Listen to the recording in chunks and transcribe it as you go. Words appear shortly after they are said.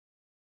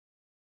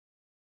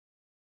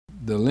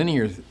The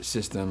linear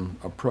system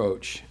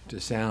approach to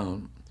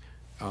sound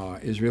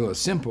is real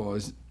simple.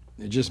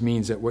 It just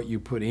means that what you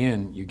put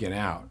in, you get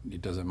out.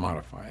 It doesn't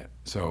modify it.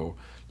 So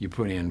you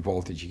put in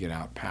voltage, you get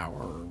out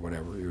power or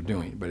whatever you're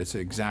doing. But it's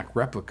an exact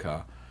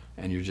replica,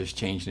 and you're just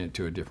changing it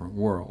to a different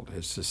world.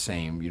 It's the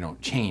same. You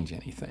don't change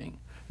anything.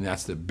 And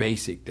that's the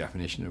basic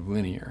definition of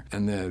linear.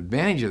 And the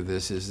advantage of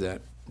this is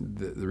that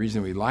the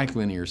reason we like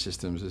linear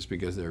systems is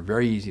because they're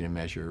very easy to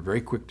measure, very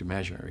quick to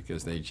measure,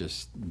 because they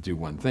just do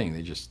one thing.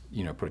 They just,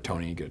 put a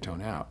tone in, you get a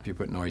tone out. If you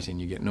put noise in,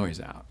 you get noise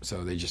out.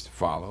 So they just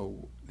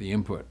follow the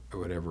input or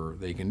whatever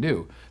they can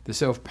do. The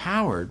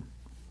self-powered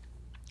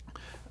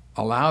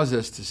allows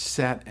us to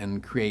set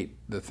and create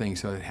the thing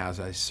so it has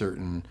a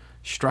certain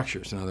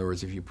structure. So in other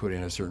words, if you put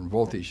in a certain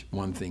voltage,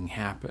 one thing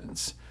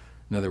happens.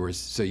 In other words,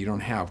 so you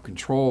don't have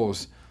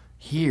controls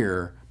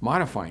here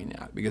modifying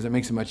that, because it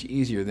makes it much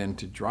easier then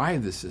to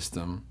drive the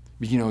system,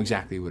 because you know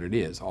exactly what it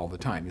is all the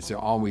time. It's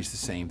always the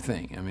same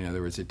thing. I mean, in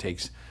other words, it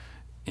takes,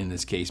 in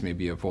this case,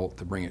 maybe a volt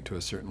to bring it to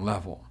a certain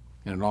level,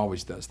 and it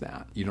always does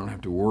that. You don't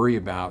have to worry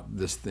about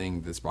this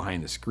thing that's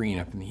behind the screen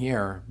up in the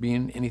air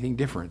being anything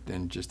different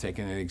than just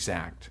taking an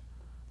exact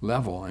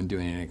level and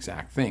doing an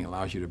exact thing. It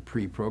allows you to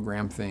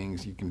pre-program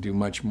things. You can do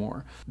much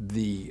more.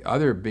 The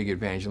other big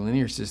advantage of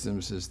linear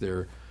systems is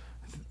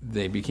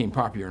they became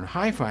popular in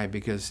hi-fi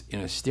because in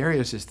a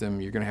stereo system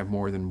you're going to have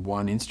more than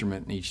one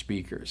instrument in each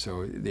speaker,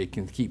 so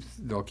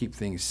they'll keep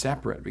things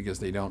separate because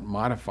they don't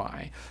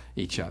modify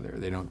each other.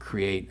 They don't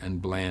create and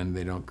blend.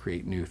 They don't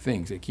create new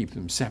things. They keep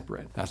them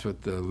separate. That's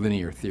what the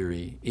linear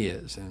theory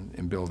is,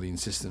 and building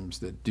systems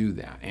that do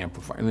that.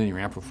 Linear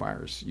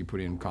amplifiers, you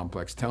put in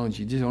complex tones,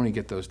 you just only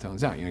get those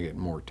tones out. You don't get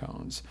more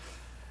tones.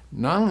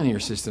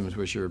 Nonlinear systems,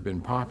 which have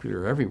been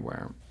popular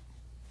everywhere,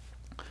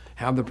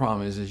 have the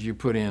problem is you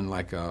put in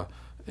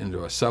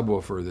into a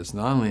subwoofer that's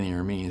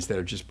nonlinear, meaning instead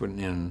of just putting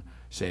in,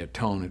 say, a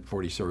tone at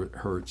 40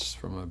 hertz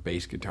from a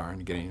bass guitar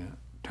and getting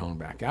a tone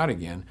back out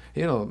again,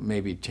 it'll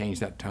maybe change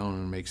that tone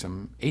and make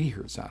some 80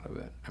 hertz out of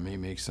it. I may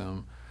make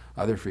some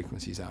other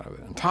frequencies out of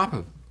it on top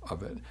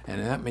of it,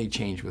 and that may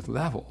change with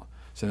level.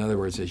 So in other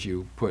words, as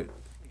you put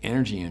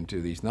energy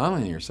into these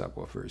nonlinear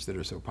subwoofers that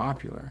are so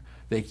popular,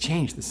 they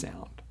change the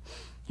sound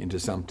into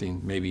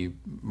something maybe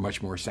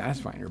much more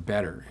satisfying or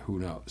better, who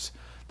knows.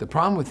 The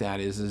problem with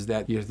that is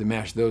that you have to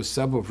match those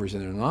subwoofers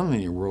in a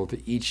nonlinear world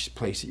to each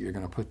place that you're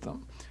going to put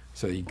them.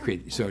 So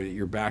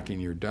you're back in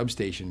your dub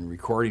station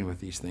recording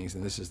with these things,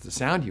 and this is the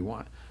sound you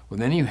want. Well,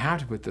 then you have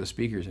to put those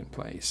speakers in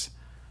place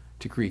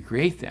to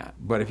recreate that.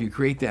 But if you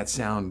create that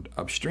sound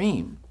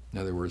upstream, in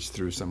other words,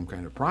 through some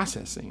kind of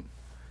processing,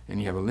 and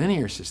you have a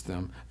linear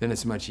system, then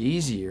it's much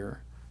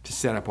easier to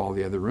set up all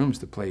the other rooms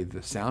to play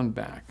the sound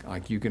back.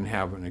 Like you can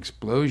have an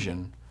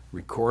explosion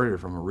recorded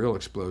from a real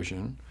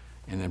explosion,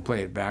 and then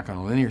play it back on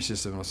a linear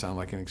system, it'll sound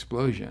like an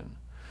explosion.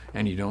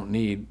 And you don't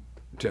need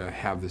to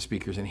have the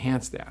speakers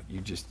enhance that.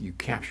 You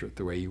capture it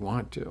the way you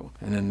want to,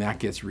 and then that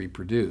gets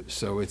reproduced.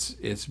 So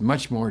it's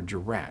much more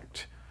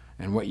direct,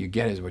 and what you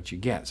get is what you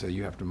get. So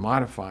you have to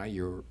modify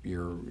your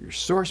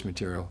source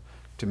material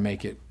to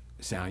make it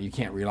sound. You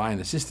can't rely on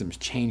the systems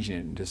changing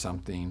it into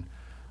something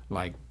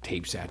like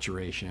tape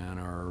saturation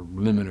or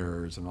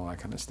limiters and all that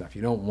kind of stuff.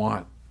 You don't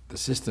want the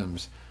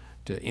systems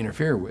to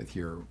interfere with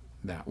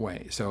that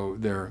way. So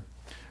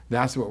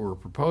that's what we're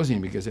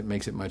proposing, because it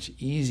makes it much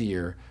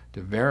easier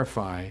to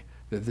verify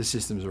that the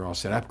systems are all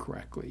set up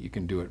correctly. You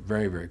can do it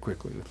very, very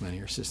quickly with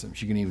linear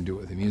systems. You can even do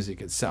it with the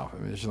music itself. I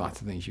mean, there's lots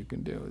of things you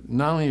can do.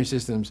 Nonlinear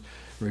systems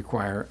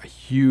require a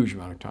huge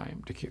amount of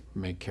time to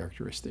make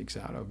characteristics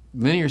out of.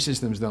 Linear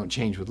systems don't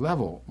change with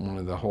level. One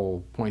of the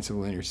whole points of a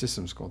linear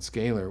system is called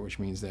scalar, which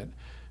means that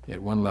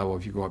at one level,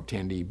 if you go up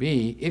 10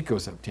 dB, it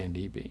goes up 10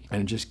 dB.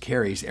 And it just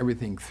carries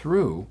everything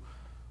through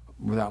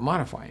without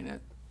modifying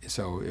it.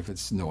 So if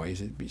it's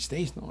noise, it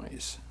stays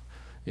noise.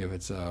 If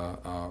it's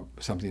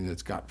something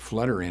that's got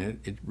flutter in it,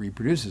 it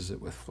reproduces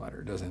it with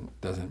flutter.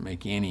 Doesn't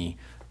make any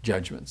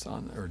judgments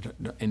on or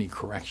any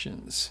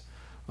corrections.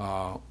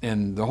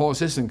 And the whole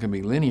system can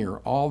be linear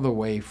all the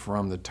way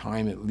from the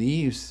time it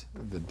leaves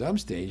the dub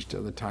stage to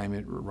the time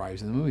it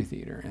arrives in the movie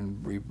theater, and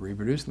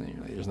reproduce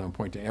linearly. There's no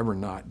point to ever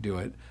not do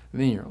it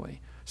linearly.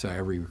 So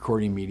every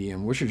recording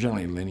medium, which are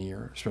generally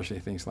linear, especially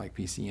things like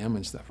PCM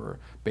and stuff, are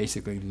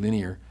basically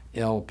linear.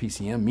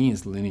 LPCM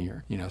means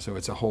linear, so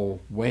it's a whole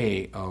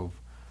way of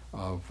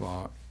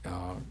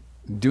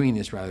doing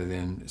this rather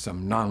than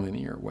some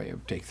nonlinear way of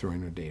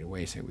throwing the data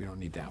away, say we don't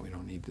need that, we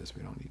don't need this,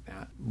 we don't need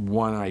that.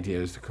 One idea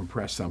is to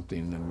compress something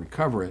and then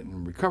recover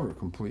it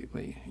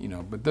completely,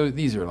 but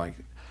these are like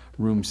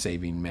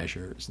room-saving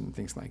measures and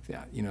things like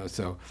that,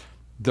 so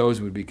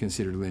those would be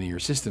considered linear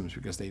systems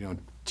because they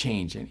don't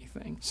change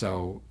anything.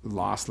 So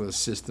lossless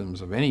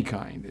systems of any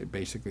kind, it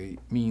basically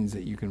means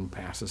that you can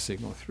pass a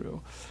signal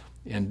through.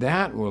 And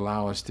that will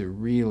allow us to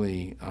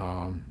really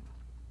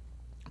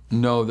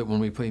know that when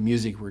we play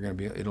music,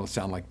 it'll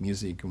sound like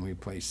music. When we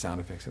play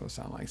sound effects, it'll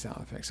sound like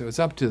sound effects. So it's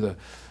up to the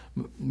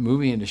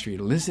movie industry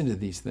to listen to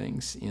these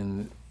things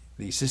in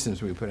the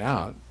systems we put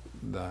out,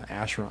 the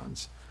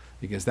ashrons,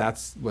 because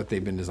that's what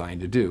they've been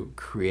designed to do.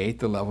 Create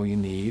the level you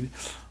need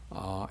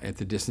at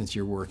the distance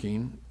you're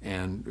working,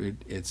 and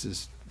it's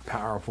as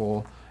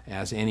powerful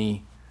as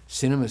any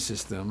cinema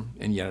system,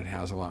 and yet it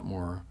has a lot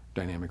more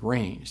dynamic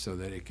range so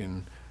that it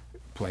can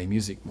play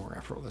music more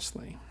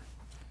effortlessly.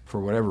 For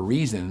whatever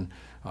reason,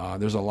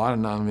 there's a lot of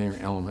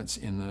nonlinear elements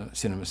in the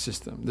cinema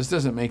system. This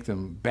doesn't make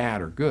them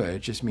bad or good.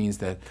 It just means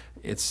that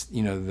it's,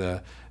 you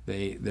know,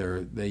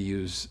 they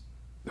use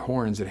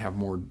horns that have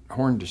more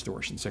horn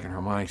distortion, second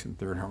harmonics and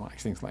third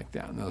harmonics, things like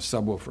that. And those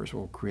subwoofers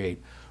will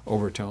create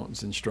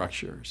overtones and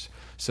structures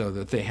so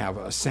that they have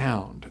a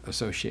sound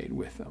associated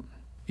with them.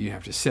 You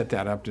have to set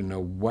that up to know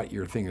what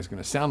your thing is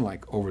going to sound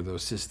like over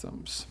those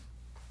systems.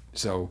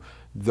 So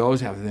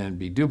those have to then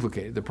be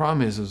duplicated. The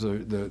problem is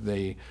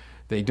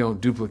they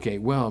don't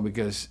duplicate well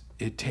because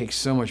it takes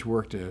so much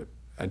work to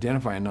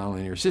identify a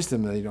nonlinear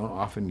system that they don't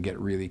often get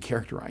really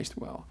characterized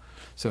well.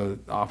 So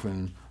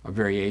often a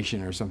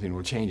variation or something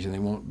will change and they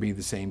won't be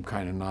the same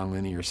kind of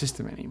nonlinear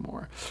system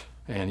anymore.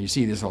 And you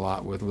see this a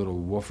lot with little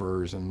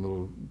woofers and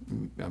little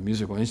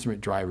musical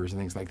instrument drivers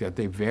and things like that.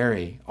 They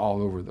vary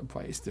all over the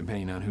place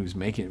depending on who's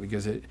making it,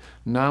 because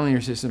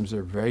nonlinear systems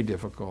are very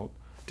difficult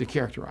to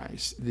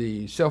characterize.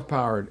 The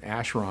self-powered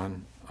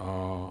Asheron,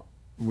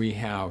 we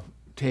have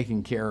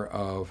taken care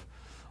of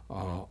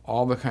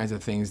all the kinds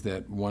of things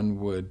that one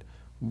would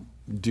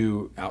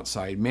do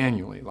outside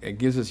manually. It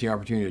gives us the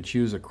opportunity to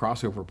choose a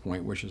crossover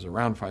point, which is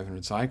around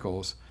 500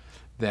 cycles,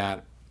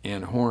 that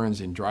in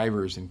horns and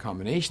drivers and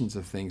combinations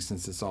of things,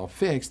 since it's all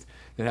fixed,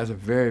 that has a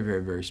very,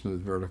 very, very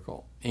smooth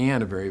vertical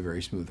and a very,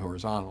 very smooth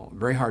horizontal.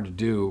 Very hard to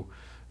do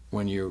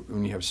when you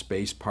have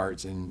space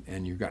parts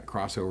and you've got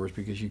crossovers,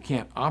 because you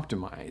can't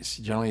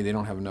optimize. Generally, they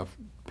don't have enough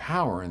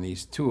power in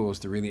these tools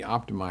to really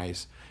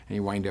optimize, and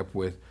you wind up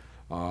with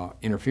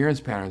interference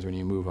patterns when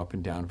you move up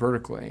and down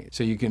vertically.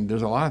 So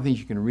there's a lot of things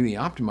you can really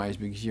optimize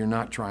because you're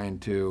not trying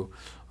to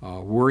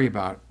worry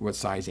about what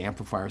size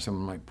amplifier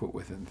someone might put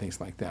with it and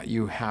things like that.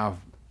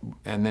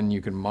 And then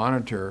you can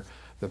monitor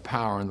the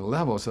power and the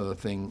level so the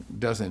thing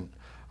doesn't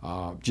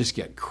just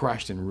get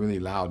crushed and really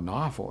loud and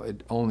awful.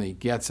 It only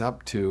gets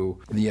up to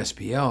the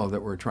SPL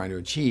that we're trying to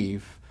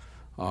achieve,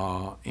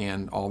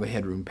 and all the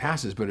headroom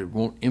passes, but it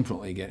won't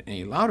infinitely get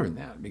any louder than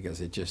that because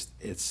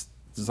it's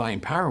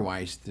designed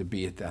power-wise to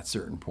be at that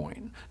certain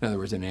point. In other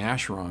words, an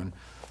Asheron,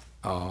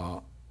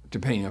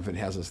 depending if it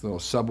has this little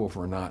subwoofer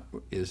or not,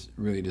 is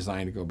really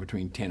designed to go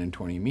between 10 and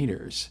 20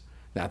 meters.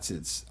 That's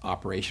its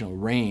operational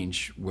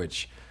range,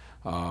 which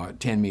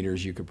 10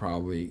 meters you could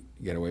probably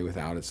get away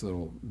without its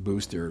little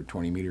booster.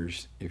 20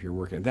 meters, if you're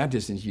working at that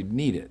distance, you'd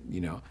need it.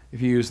 You know,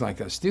 if you use like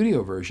a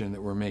studio version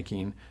that we're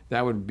making,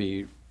 that would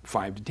be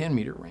 5 to 10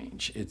 meter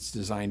range. It's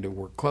designed to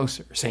work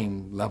closer,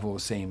 same level,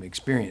 same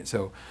experience.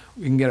 So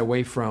we can get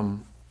away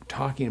from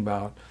talking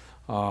about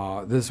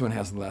this one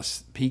has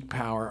less peak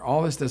power.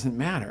 All this doesn't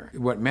matter.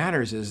 What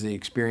matters is the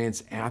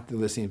experience at the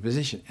listening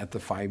position, at the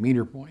 5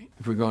 meter point.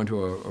 If we go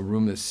into a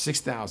room that's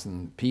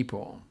 6,000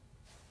 people,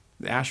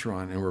 the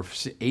Asheron, and we're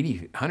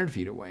 80, 100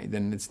 feet away,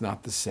 then it's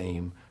not the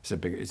same.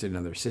 It's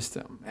another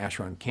system.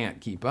 Asheron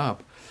can't keep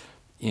up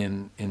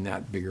in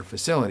that bigger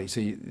facility. So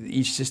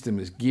each system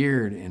is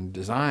geared and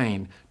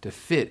designed to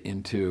fit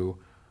into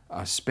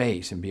a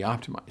space and be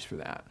optimized for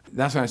that.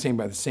 That's what I'm saying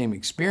by the same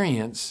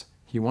experience.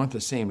 You want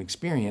the same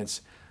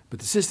experience, but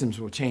the systems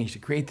will change to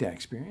create that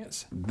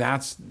experience.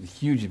 That's the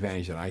huge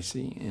advantage that I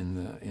see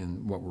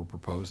in what we're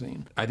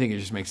proposing. I think it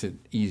just makes it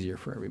easier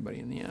for everybody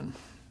in the end.